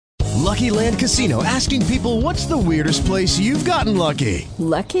Lucky Land Casino, asking people, what's the weirdest place you've gotten lucky?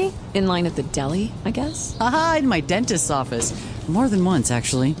 Lucky? In line at the deli, I guess? Aha, in my dentist's office. More than once,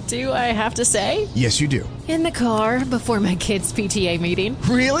 actually. Do I have to say? Yes, you do. In the car before my kids' PTA meeting.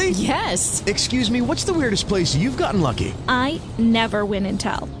 Really? Yes. Excuse me, what's the weirdest place you've gotten lucky? I never win and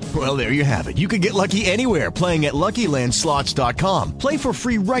tell. Well, there you have it. You can get lucky anywhere, playing at LuckyLandSlots.com. Play for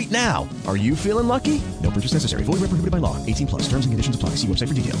free right now. Are you feeling lucky? No purchase necessary. Void where prohibited by law. 18+. Terms and conditions apply. See website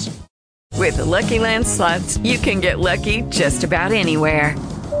for details. With the Lucky Land Slots, you can get lucky just about anywhere.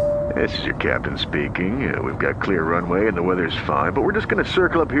 This is your captain speaking. We've got clear runway and the weather's fine, but we're just going to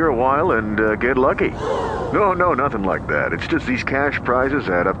circle up here a while and get lucky. No, nothing like that. It's just these cash prizes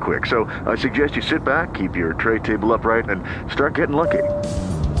add up quick. So I suggest you sit back, keep your tray table upright, and start getting lucky.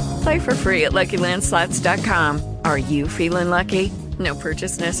 Play for free at LuckyLandSlots.com. Are you feeling lucky? No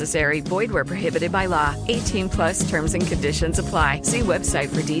purchase necessary. Void where prohibited by law. 18+ terms and conditions apply. See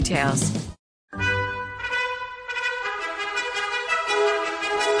website for details.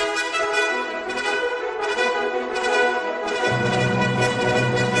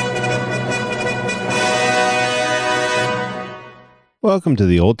 Welcome to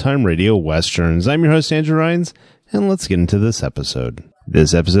the Old Time Radio Westerns. I'm your host, Andrew Rhines, and let's get into this episode.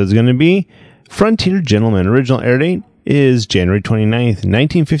 This episode is going to be Frontier Gentleman. Original air date is January 29th,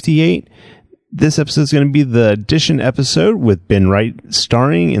 1958. This episode is going to be the Audition episode with Ben Wright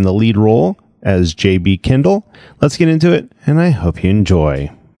starring in the lead role as J.B. Kendall. Let's get into it, and I hope you enjoy.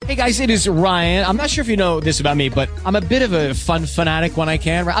 Hey guys, it is Ryan. I'm not sure if you know this about me, but I'm a bit of a fun fanatic when I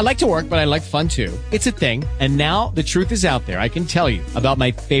can. I like to work, but I like fun too. It's a thing. And now the truth is out there. I can tell you about my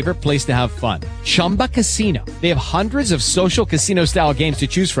favorite place to have fun. Chumba Casino. They have hundreds of social casino style games to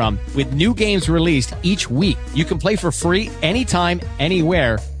choose from with new games released each week. You can play for free anytime,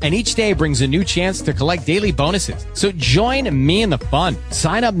 anywhere. And each day brings a new chance to collect daily bonuses. So join me in the fun.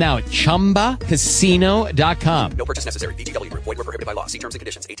 Sign up now at ChumbaCasino.com. No purchase necessary. VGW. Void where prohibited by law. See terms and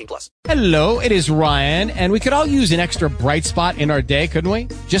conditions. 18+. Hello, it is Ryan, and we could all use an extra bright spot in our day, couldn't we?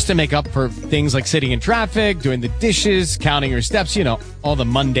 Just to make up for things like sitting in traffic, doing the dishes, counting your steps, you know, all the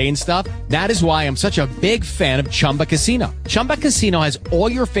mundane stuff. That is why I'm such a big fan of Chumba Casino. Chumba Casino has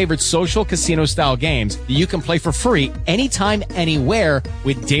all your favorite social casino-style games that you can play for free anytime, anywhere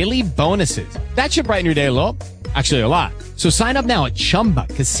with daily bonuses. That should brighten your day a little. Actually, a lot. So sign up now at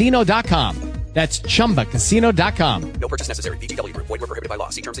ChumbaCasino.com. That's ChumbaCasino.com. No purchase necessary. VGW. Void where prohibited by law.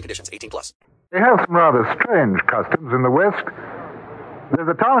 See terms and conditions. 18+. They have some rather strange customs in the West. There's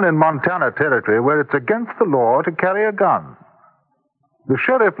a town in Montana Territory where it's against the law to carry a gun. The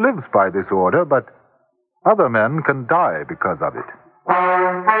sheriff lives by this order, but other men can die because of it.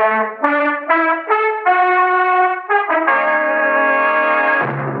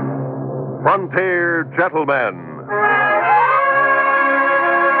 Frontier Gentlemen.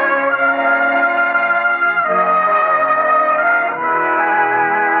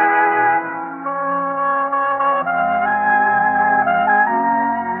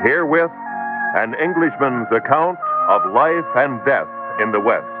 Herewith, an Englishman's account of life and death in the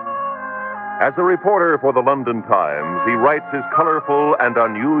West. As a reporter for the London Times, he writes his colorful and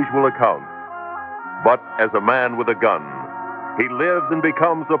unusual accounts. But as a man with a gun, he lives and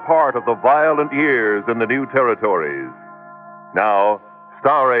becomes a part of the violent years in the new territories. Now,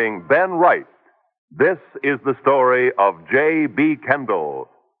 starring Ben Wright, this is the story of J.B. Kendall,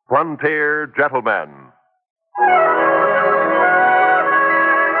 Frontier Gentleman.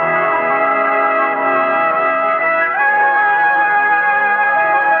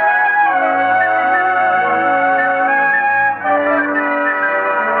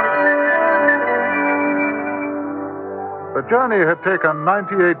 The journey had taken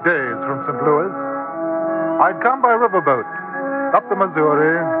 98 days from St. Louis. I'd come by riverboat, up the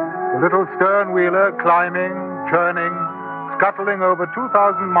Missouri, the little stern-wheeler climbing, churning, scuttling over 2,000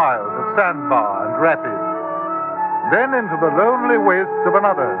 miles of sandbar and rapids. Then into the lonely wastes of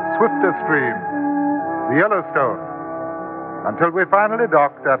another, swifter stream, the Yellowstone, until we finally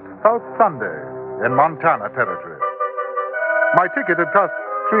docked at South Sunday in Montana Territory. My ticket had cost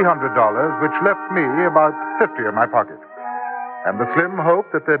 $300, which left me about $50 in my pocket, and the slim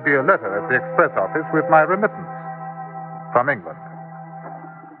hope that there'd be a letter at the express office with my remittance from England.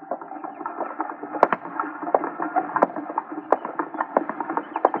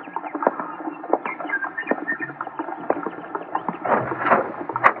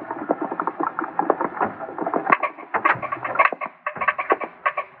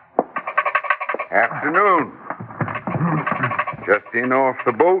 Afternoon. Just in off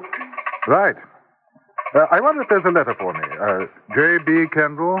the boat? Right. I wonder if there's a letter for me. J.B.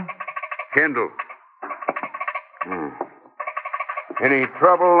 Kendall? Kendall. Any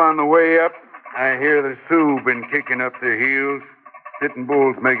trouble on the way up? I hear the Sioux been kicking up their heels. Sitting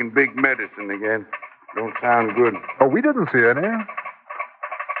Bull's making big medicine again. Don't sound good. Oh, we didn't see any.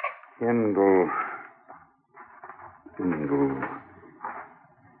 Kendall.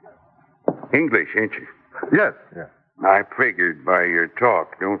 English, ain't you? Yes. I figured by your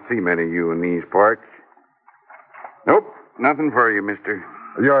talk. Don't see many of you in these parts. Nope, nothing for you, mister.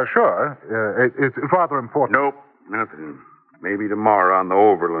 You're sure? It's rather important. Nope, nothing. Maybe tomorrow on the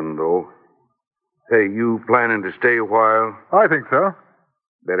Overland, though. Hey, you planning to stay a while? I think so.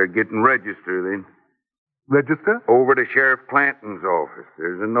 Better get and register, then. Register? Over to Sheriff Clanton's office.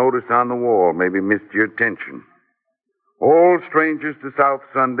 There's a notice on the wall. Maybe missed your attention. All strangers to South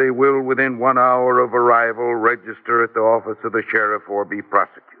Sunday will, within 1 hour of arrival, register at the office of the sheriff or be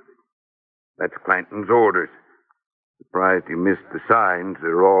prosecuted. That's Clanton's orders. Surprised you missed the signs.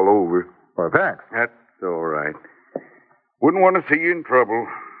 They're all over. Well, thanks. That's all right. Wouldn't want to see you in trouble.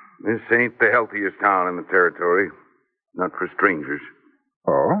 This ain't the healthiest town in the territory. Not for strangers.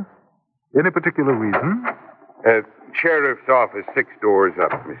 Oh? Any particular reason? Sheriff's office, 6 doors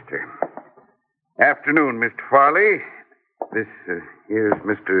up, mister. Afternoon, Mr. Farley. This here's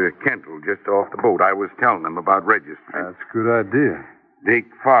Mr. Kendall just off the boat. I was telling him about registering. That's a good idea. Dick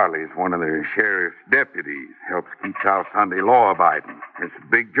Farley's one of the sheriff's deputies. Helps keep South Sunday law-abiding. It's a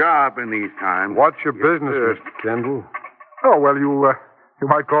big job in these times. What's your business, Mr. Kendall? Oh, well, you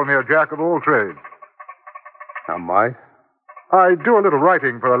might call me a jack of all trades. I might. I do a little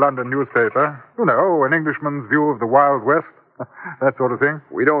writing for a London newspaper. You know, an Englishman's view of the Wild West. That sort of thing.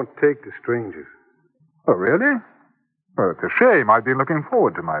 We don't take to strangers. Oh, really? Well, it's a shame. I've been looking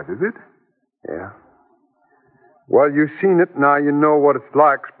forward to my visit. Yeah. Well, you've seen it. Now you know what it's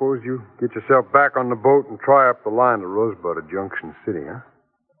like. Suppose you get yourself back on the boat and try up the line to Rosebud at Junction City, huh?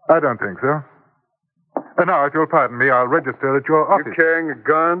 I don't think so. Now, if you'll pardon me, I'll register at your office. You carrying a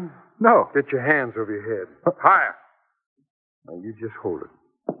gun? No. Get your hands over your head. Higher. Now, you just hold it.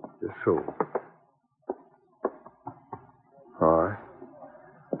 Just so. All right.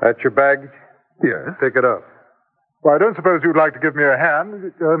 That's your baggage? Yes. Pick it up. Well, I don't suppose you'd like to give me a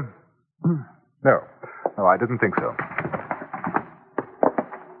hand. No. No, I didn't think so.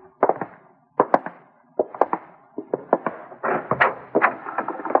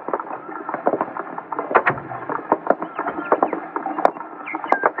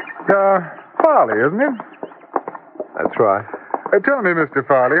 Farley, isn't it? That's right. Tell me, Mr.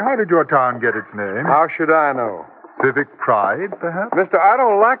 Farley, how did your town get its name? How should I know? Civic pride, perhaps? Mister, I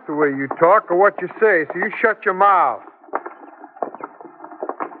don't like the way you talk or what you say, so you shut your mouth.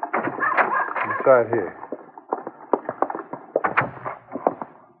 Inside here.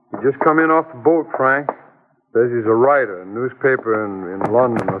 You just come in off the boat, Frank. Says he's a writer, a newspaper in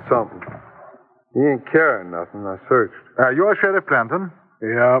London or something. He ain't carrying nothing. I searched. You're Sheriff Clanton?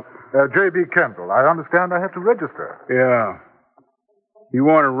 Yeah. J.B. Kendall. I understand I have to register. Yeah. You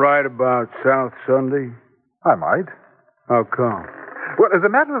want to write about South Sunday? I might. How come? Well, as a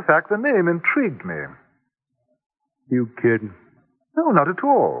matter of fact, the name intrigued me. You kidding? No, not at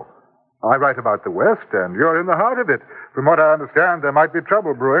all. I write about the West, and you're in the heart of it. From what I understand, there might be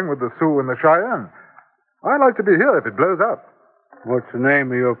trouble brewing with the Sioux and the Cheyenne. I'd like to be here if it blows up. What's the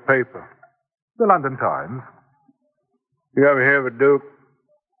name of your paper? The London Times. You ever hear of a Duke?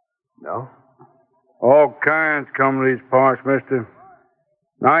 No. All kinds come to these parts, mister.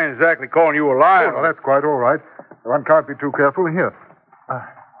 Now, I ain't exactly calling you a liar. Oh, no, that's quite all right. One can't be too careful. Here.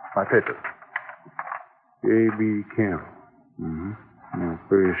 My papers. J.B. Kemp. Mm-hmm. Yeah,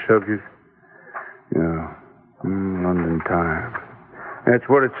 pretty subject. Yeah. London Times. That's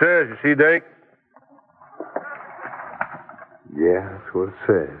what it says, you see, Dake? Yeah, that's what it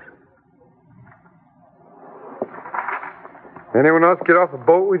says. Anyone else get off the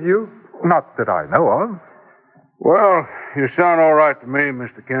boat with you? Not that I know of. Well, you sound all right to me,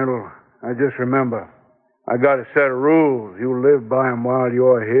 Mr. Kendall. I just remember, I got a set of rules. You live by them while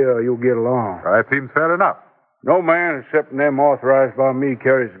you're here, or you'll get along. That seems fair enough. No man except them authorized by me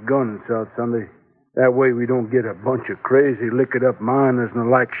carries a gun in South Sunday. That way we don't get a bunch of crazy, liquored-up miners and the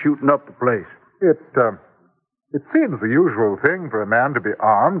like shooting up the place. It seems the usual thing for a man to be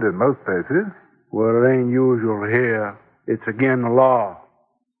armed in most places. Well, it ain't usual here. It's again the law.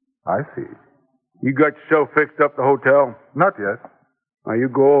 I see. You got yourself fixed up the hotel? Not yet. Now, you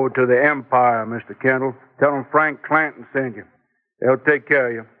go over to the Empire, Mr. Kendall. Tell them Frank Clanton sent you. They'll take care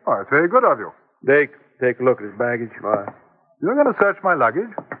of you. Oh, that's very good of you. Dake, take a look at his baggage. Right. You're going to search my luggage?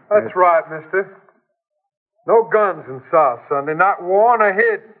 That's right, mister. No guns in South Sunday, not worn or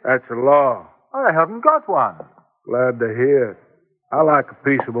hid. That's the law. I haven't got one. Glad to hear it. I like a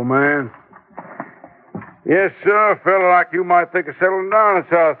peaceable man. Yes, sir. A fella like you might think of settling down in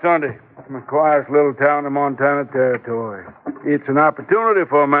South Sunday. It's the quietest little town in Montana Territory. It's an opportunity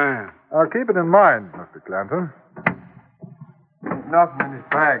for a man. I'll keep it in mind, Mr. Clanton. Nothing in his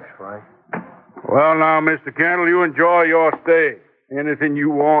bags, Frank. Well, now, Mr. Kendall, you enjoy your stay. Anything you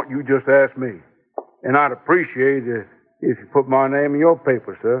want, you just ask me. And I'd appreciate it if you put my name in your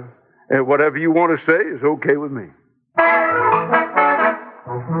paper, sir. And whatever you want to say is okay with me.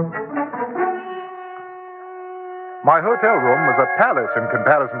 My hotel room was a palace in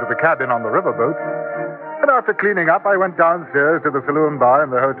comparison to the cabin on the riverboat. And after cleaning up, I went downstairs to the saloon bar in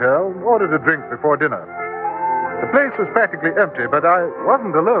the hotel and ordered a drink before dinner. The place was practically empty, but I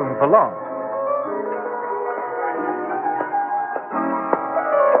wasn't alone for long.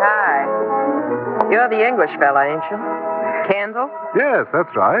 Hi. You're the English fella, ain't you? Kendall? Yes,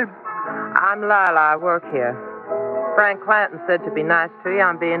 that's right. I'm Lila. I work here. Frank Clanton said to be nice to you.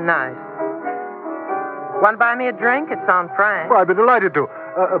 I'm being nice. Want to buy me a drink? It's on Frank. Well, I'd be delighted to.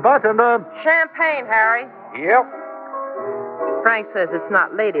 Bartender. Champagne, Harry. Yep. Frank says it's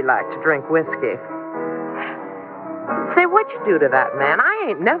not ladylike to drink whiskey. Say, what'd you do to that man? I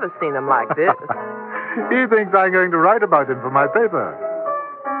ain't never seen him like this. He thinks I'm going to write about him for my paper.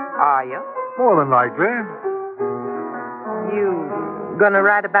 Are you? More than likely. You gonna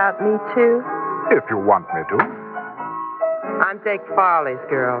write about me, too? If you want me to. I'm Dick Farley's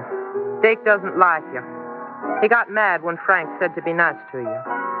girl. Dick doesn't like you. He got mad when Frank said to be nice to you.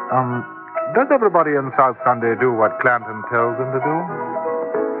 Does everybody in South Sunday do what Clanton tells them to do?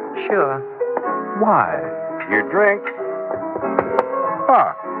 Sure. Why? Your drink.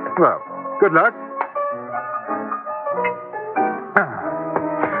 Ah, well, good luck.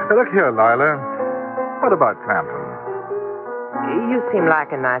 Look here, Lila. What about Clanton? You seem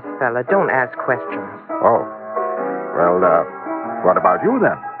like a nice fella. Don't ask questions. Oh. Well, what about you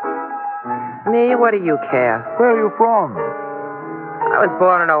then? Me? What do you care? Where are you from? I was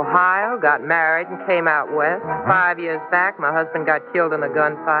born in Ohio, got married, and came out west. 5 years back, my husband got killed in a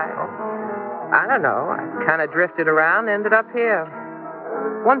gunfight. I don't know. I kind of drifted around, ended up here.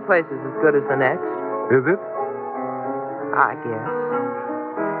 One place is as good as the next. Is it? I guess.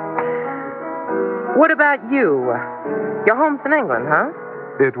 What about you? Your home's in England, huh?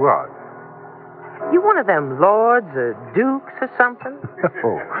 It was. You one of them lords or dukes or something?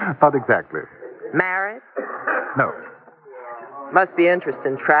 Oh, not exactly. Married? No. Must be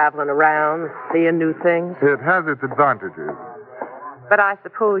interesting traveling around, seeing new things. It has its advantages. But I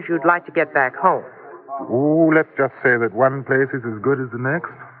suppose you'd like to get back home. Oh, let's just say that one place is as good as the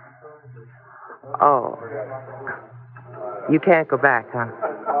next. Oh. You can't go back, huh?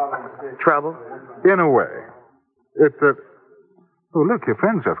 Trouble? In a way. It's a... Oh, look, your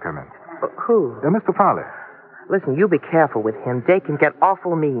friend's just come in. Who? Mr. Farley. Listen, you be careful with him. They can get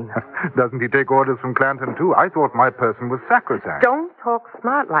awful mean. Doesn't he take orders from Clanton, too? I thought my person was sacrosanct. Don't talk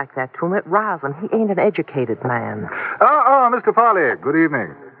smart like that to him. It riles him. He ain't an educated man. Mr. Farley, good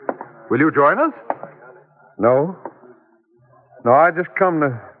evening. Will you join us? No. No, I just come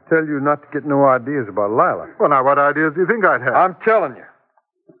to tell you not to get no ideas about Lila. Well, now, what ideas do you think I'd have? I'm telling you.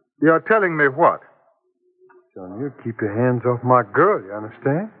 You're telling me what? Telling you to keep your hands off my girl, you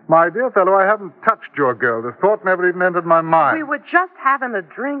understand? My dear fellow, I haven't touched your girl. The thought never even entered my mind. We were just having a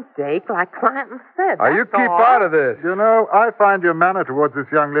drink, Dake, like Clanton said. Now, you keep out of this. You know, I find your manner towards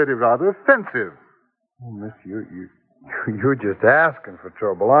this young lady rather offensive. Oh, miss, you're just asking for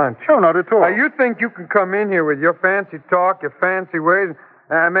trouble, aren't you? No, not at all. Now, you think you can come in here with your fancy talk, your fancy ways,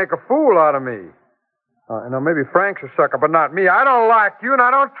 and make a fool out of me. Now, maybe Frank's a sucker, but not me. I don't like you, and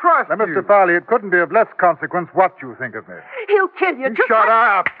I don't trust now, you. Mr. Farley, it couldn't be of less consequence what you think of me. He'll kill you. Just shut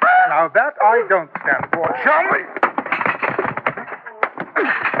up. Now, that I don't stand for. Show me.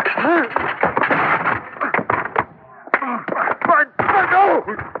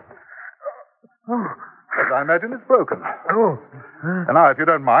 As I imagine, it's broken. Oh. And now, if you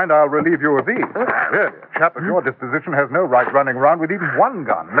don't mind, I'll relieve you of these. Really, a chap of your disposition has no right running around with even one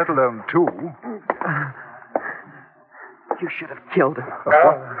gun, let alone two. You should have killed him.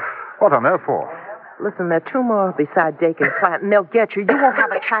 What on earth for? Listen, there are two more beside Dake and Clanton. They'll get you. You won't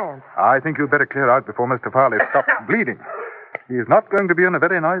have a chance. I think you'd better clear out before Mr. Farley stops bleeding. He's not going to be in a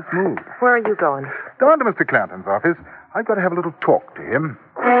very nice mood. Where are you going? Down to Mr. Clanton's office. I've got to have a little talk to him.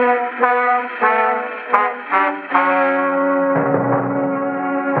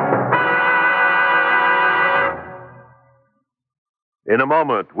 In a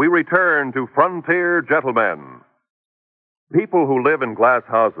moment, we return to Frontier Gentlemen. People who live in glass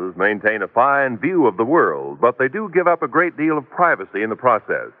houses maintain a fine view of the world, but they do give up a great deal of privacy in the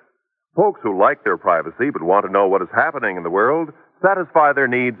process. Folks who like their privacy but want to know what is happening in the world satisfy their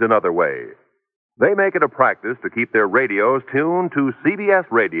needs in other ways. They make it a practice to keep their radios tuned to CBS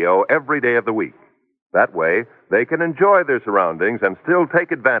Radio every day of the week. That way, they can enjoy their surroundings and still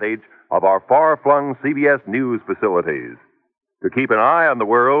take advantage of our far-flung CBS News facilities. To keep an eye on the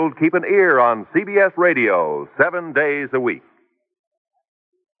world, keep an ear on CBS Radio 7 days a week.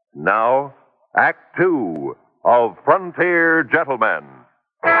 Now, Act Two of Frontier Gentlemen.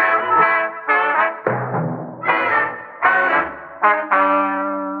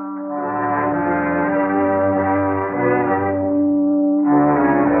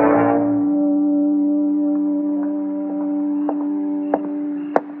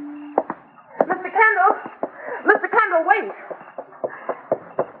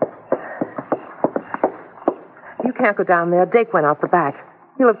 Can't go down there. Dake went out the back.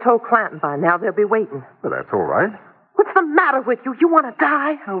 He'll have told Clanton by now. They'll be waiting. Well, that's all right. What's the matter with you? You want to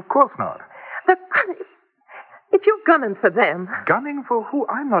die? No, of course not. If you're gunning for them... Gunning for who?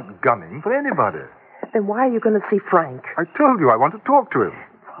 I'm not gunning for anybody. Then why are you going to see Frank? I told you I want to talk to him.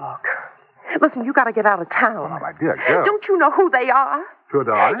 Talk? Listen, you got to get out of town. Oh, my dear girl. Don't you know who they are? Should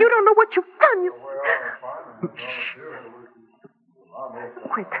I? You don't know what you've done. You...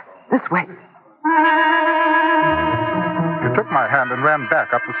 Quick, this way. He took my hand and ran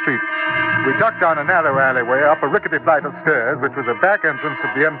back up the street. We ducked down a narrow alleyway, up a rickety flight of stairs, which was a back entrance of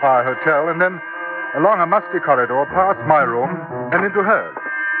the Empire Hotel, and then along a musty corridor past my room and into hers.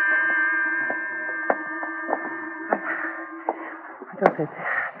 I don't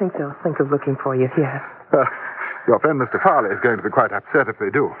think they'll think of looking for you here. Your friend Mr. Farley is going to be quite upset if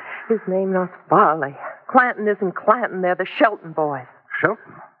they do. His name not Farley. Clanton isn't Clanton. They're the Shelton boys.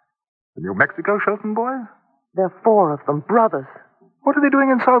 Shelton? The New Mexico Shelton boys? There are 4 of them, brothers. What are they doing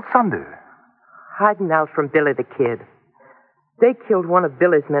in South Sunday? Hiding out from Billy the Kid. They killed one of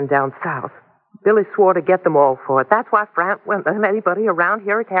Billy's men down south. Billy swore to get them all for it. That's why Frank won't let anybody around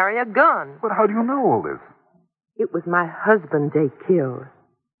here carry a gun. But how do you know all this? It was my husband they killed.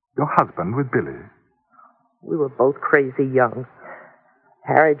 Your husband with Billy? We were both crazy young.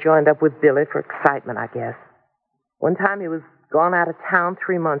 Harry joined up with Billy for excitement, I guess. One time he was gone out of town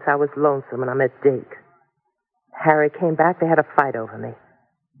 3 months. I was lonesome, and I met Dake. Harry came back. They had a fight over me.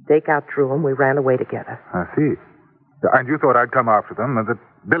 Dake outdrew him. We ran away together. I see. And you thought I'd come after them and that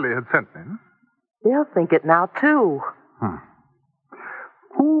Billy had sent me? They'll think it now, too.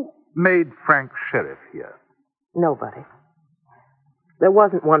 Who made Frank sheriff here? Nobody. There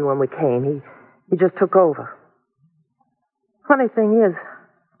wasn't one when we came. He just took over. Funny thing is,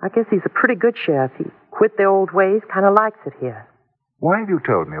 I guess he's a pretty good sheriff. He quit the old ways, kind of likes it here. Why have you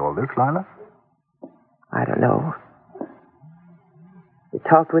told me all this, Lila? I don't know. He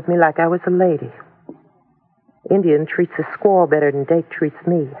talked with me like I was a lady. Indian treats a squaw better than Dake treats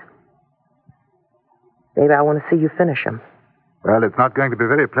me. Maybe I want to see you finish him. Well, it's not going to be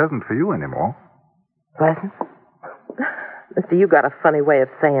very pleasant for you anymore. Pleasant? Mister, you got a funny way of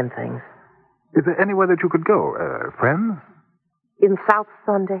saying things. Is there anywhere that you could go? Friends? In South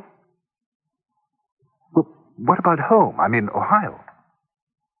Sunday? Well, what about home? I mean, Ohio.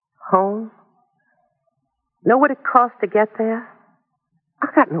 Home? Know what it costs to get there? I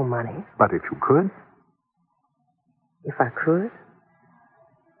got no money. But if you could? If I could?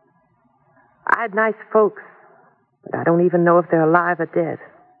 I had nice folks, but I don't even know if they're alive or dead.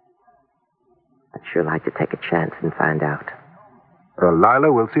 I'd sure like to take a chance and find out.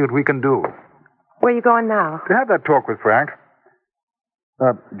 Lila, we'll see what we can do. Where are you going now? To have that talk with Frank.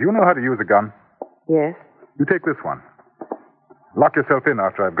 Do you know how to use a gun? Yes. You take this one. Lock yourself in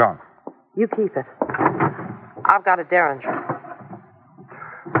after I've gone. You keep it. I've got a Derringer.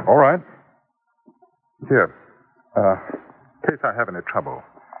 All right. Here. In case I have any trouble,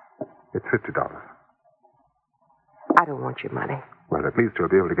 it's $50. I don't want your money. Well, at least you'll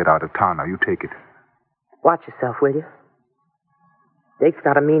be able to get out of town. Now, you take it. Watch yourself, will you? Dake's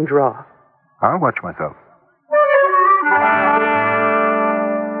got a mean draw. I'll watch myself.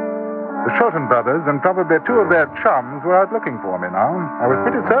 The Shelton brothers and probably 2 of their chums were out looking for me now. I was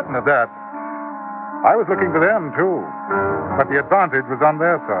pretty certain of that. I was looking for them, too. But the advantage was on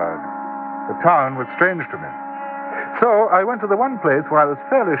their side. The town was strange to me. So I went to the one place where I was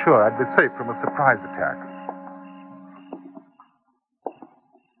fairly sure I'd be safe from a surprise attack.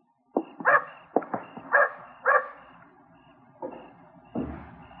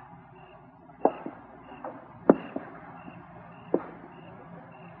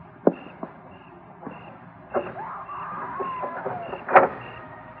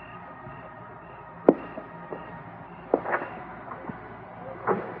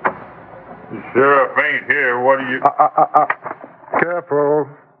 Sheriff ain't here. What do you... Careful.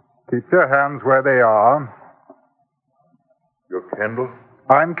 Keep your hands where they are. You're Kendall?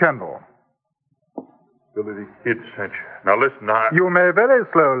 I'm Kendall. Billy the Kid sent you. Now listen, You may very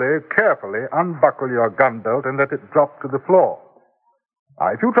slowly, carefully unbuckle your gun belt and let it drop to the floor. Now,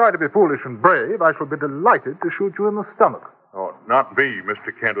 if you try to be foolish and brave, I shall be delighted to shoot you in the stomach. Oh, not me,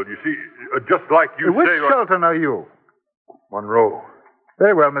 Mr. Kendall. You see, just like you Which say... Shelton are you? Monroe.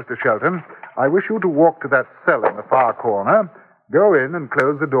 Very well, Mr. Shelton. I wish you to walk to that cell in the far corner, go in and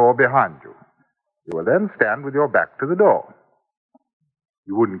close the door behind you. You will then stand with your back to the door.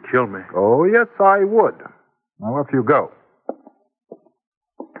 You wouldn't kill me? Oh, yes, I would. Now, off you go.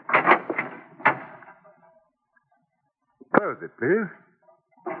 Close it, please.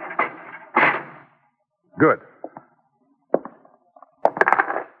 Good.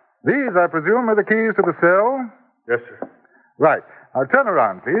 These, I presume, are the keys to the cell? Yes, sir. Right. Now, turn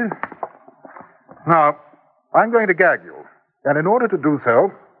around, please. Now, I'm going to gag you. And in order to do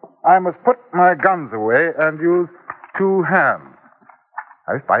so, I must put my guns away and use two hands.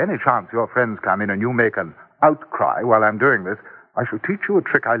 Now, if by any chance your friends come in and you make an outcry while I'm doing this, I shall teach you a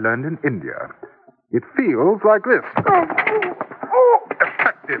trick I learned in India. It feels like this. Oh,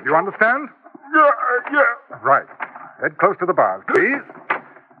 effective, you understand? Yeah. Right. Head close to the bars, please.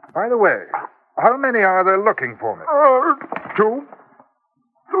 By the way, how many are there looking for me? 2,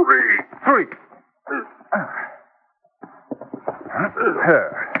 3.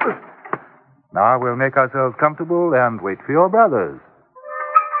 Now we'll make ourselves comfortable and wait for your brothers.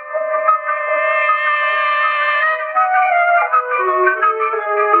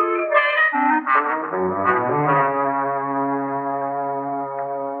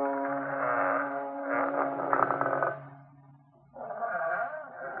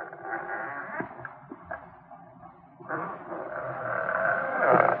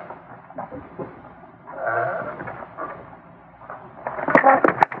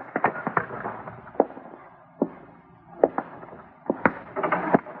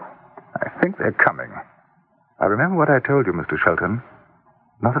 I think they're coming. I remember what I told you, Mr. Shelton.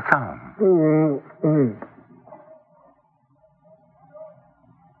 Not a sound.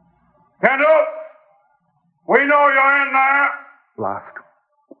 Kendall! We know you're in there. Lost.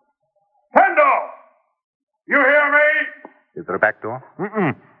 Kendall! You hear me? Is there a back door?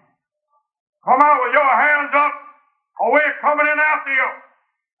 Come out with your hands up, or we're coming in after you.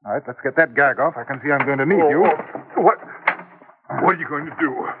 All right, let's get that gag off. I can see I'm going to need you. What are you going to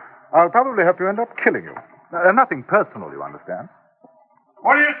do? I'll probably have to end up killing you. Nothing personal, you understand.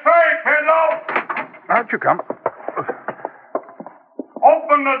 What do you say, Kendall? Out you come.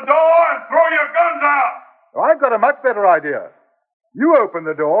 Open the door and throw your guns out. Oh, I've got a much better idea. You open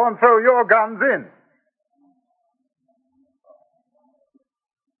the door and throw your guns in.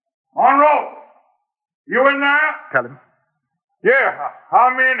 Monroe, you in there? Tell him. Yeah,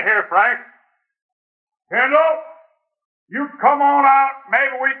 I'm in here, Frank. Kendall, you come on out.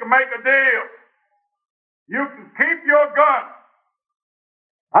 Maybe we can make a deal. You can keep your gun.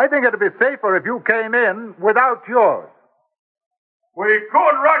 I think it'd be safer if you came in without yours. We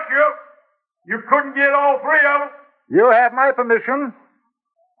could rush you. You couldn't get all three of us. You have my permission.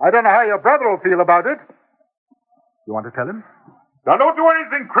 I don't know how your brother will feel about it. You want to tell him? Now, don't do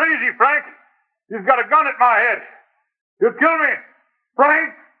anything crazy, Frank. He's got a gun at my head. He'll kill me.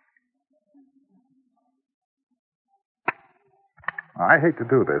 Frank! I hate to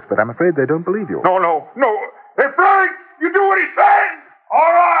do this, but I'm afraid they don't believe you. No. Hey, Frank! You do what he says!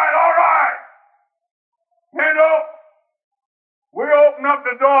 All right. Kendall, we open up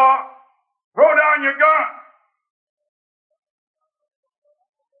the door. Throw down your gun.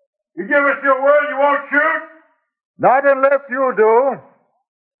 You give us your word you won't shoot? Not unless you do.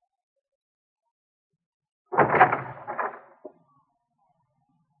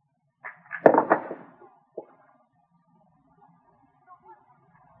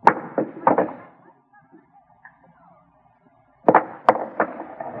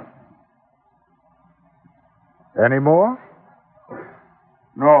 Any more?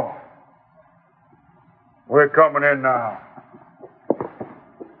 No. We're coming in now.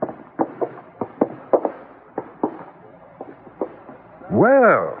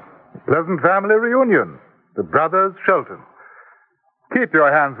 Well, pleasant family reunion. The brothers Shelton. Keep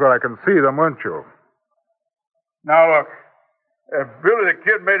your hands where I can see them, won't you? Now, look. Billy the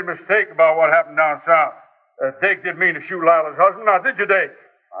Kid made a mistake about what happened down south. Dake didn't mean to shoot Lila's husband. Now, did you, Dake?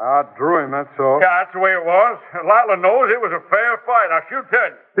 I drew him, that's all. Yeah, that's the way it was. Lila knows it was a fair fight. I should tell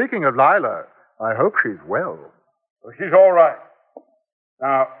you. Speaking of Lila, I hope she's well. Well, she's all right.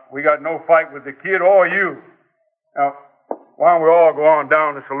 Now, we got no fight with the kid or you. Now, why don't we all go on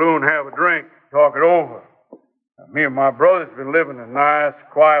down to the saloon, have a drink, talk it over? Now, me and my brother's been living a nice,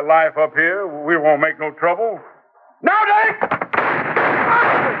 quiet life up here. We won't make no trouble. Now, Dake!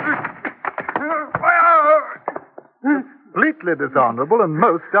 Completely dishonorable and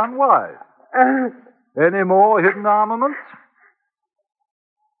most unwise. Any more hidden armaments?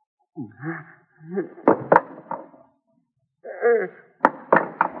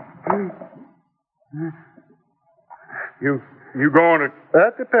 You going to...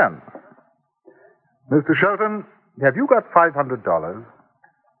 That depends. Mr. Shelton, have you got $500?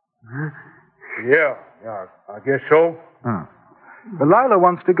 Yeah, I guess so. Lila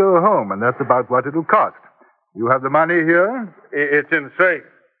wants to go home, and that's about what it'll cost. You have the money here? It's in the safe.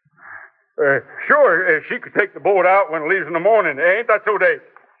 Sure, she could take the boat out when it leaves in the morning. Ain't that so, Dave?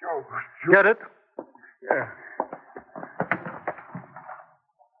 Sure. Get it? Yeah.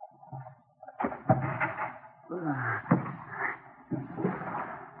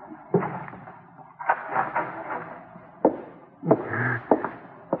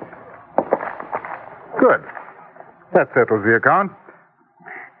 Good. That settles the account.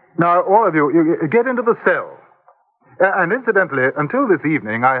 Now, all of you get into the cell. And incidentally, until this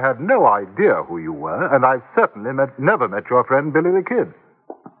evening, I had no idea who you were, and I certainly never met your friend Billy the Kid.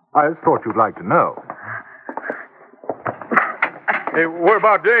 I just thought you'd like to know. Hey, what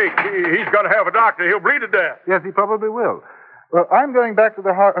about Jake? He's got to have a doctor. He'll bleed to death. Yes, he probably will. Well, I'm going back to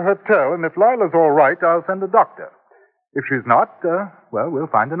the hotel, and if Lila's all right, I'll send a doctor. If she's not, well, we'll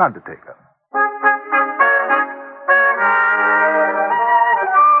find an undertaker.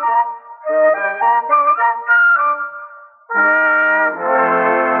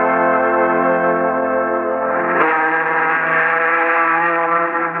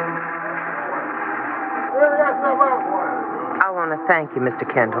 Thank you, Mr.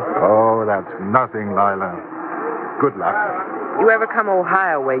 Kendall. Oh, that's nothing, Lila. Good luck. You ever come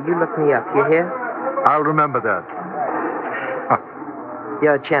Ohio way, you look me up, you hear? I'll remember that.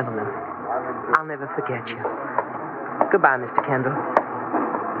 You're a gentleman. I'll never forget you. Goodbye, Mr. Kendall.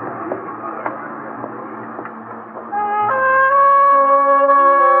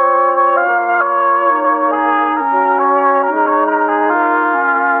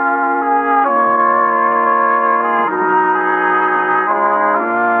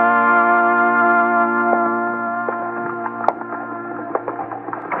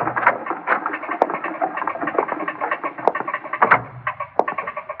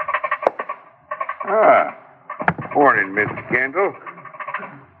 Morning, Mr. Kendall.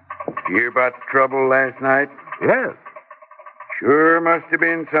 Did you hear about the trouble last night? Yes. Sure must have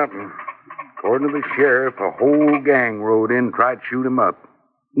been something. According to the sheriff, a whole gang rode in and tried to shoot him up.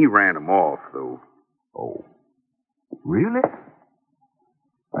 He ran them off, though. Oh. Really?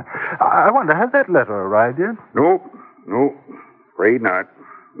 I wonder, has that letter arrived yet? Nope. Afraid not.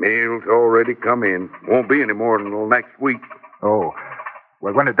 Mail's already come in. Won't be any more until next week. Oh.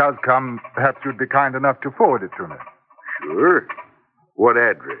 Well, when it does come, perhaps you'd be kind enough to forward it to me. Sure. What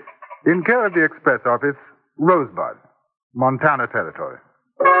address? In care of the express office, Rosebud, Montana Territory.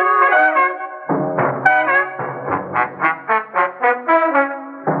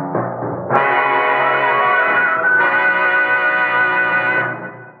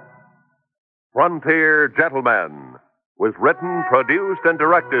 Frontier Gentlemen was written, produced, and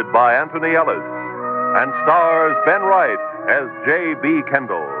directed by Anthony Ellis and stars Ben Wright as J.B.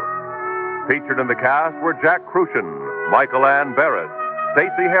 Kendall. Featured in the cast were Jack Crucian, Michael Ann Barrett,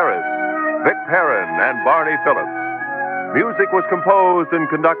 Stacey Harris, Vic Perrin, and Barney Phillips. Music was composed and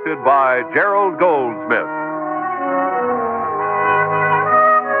conducted by Gerald Goldsmith.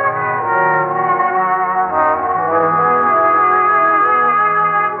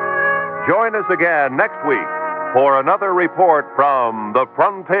 Join us again next week for another report from the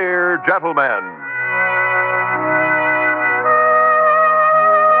Frontier Gentlemen.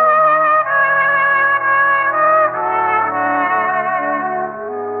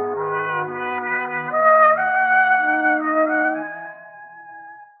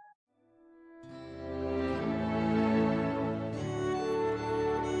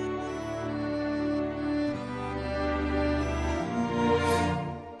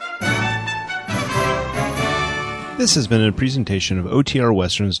 This has been a presentation of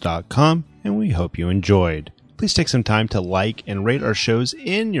OTRWesterns.com, and we hope you enjoyed. Please take some time to like and rate our shows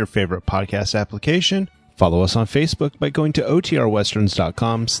in your favorite podcast application. Follow us on Facebook by going to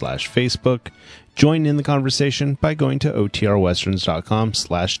OTRWesterns.com/Facebook. Join in the conversation by going to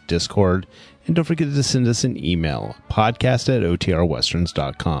OTRWesterns.com/Discord. And don't forget to send us an email,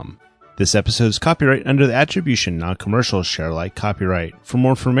 podcast@OTRWesterns.com. This episode is copyright under the attribution, non-commercial, share alike copyright. For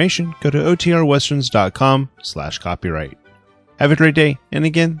more information, go to OTRWesterns.com/copyright. Have a great day, and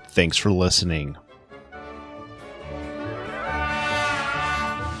again, thanks for listening.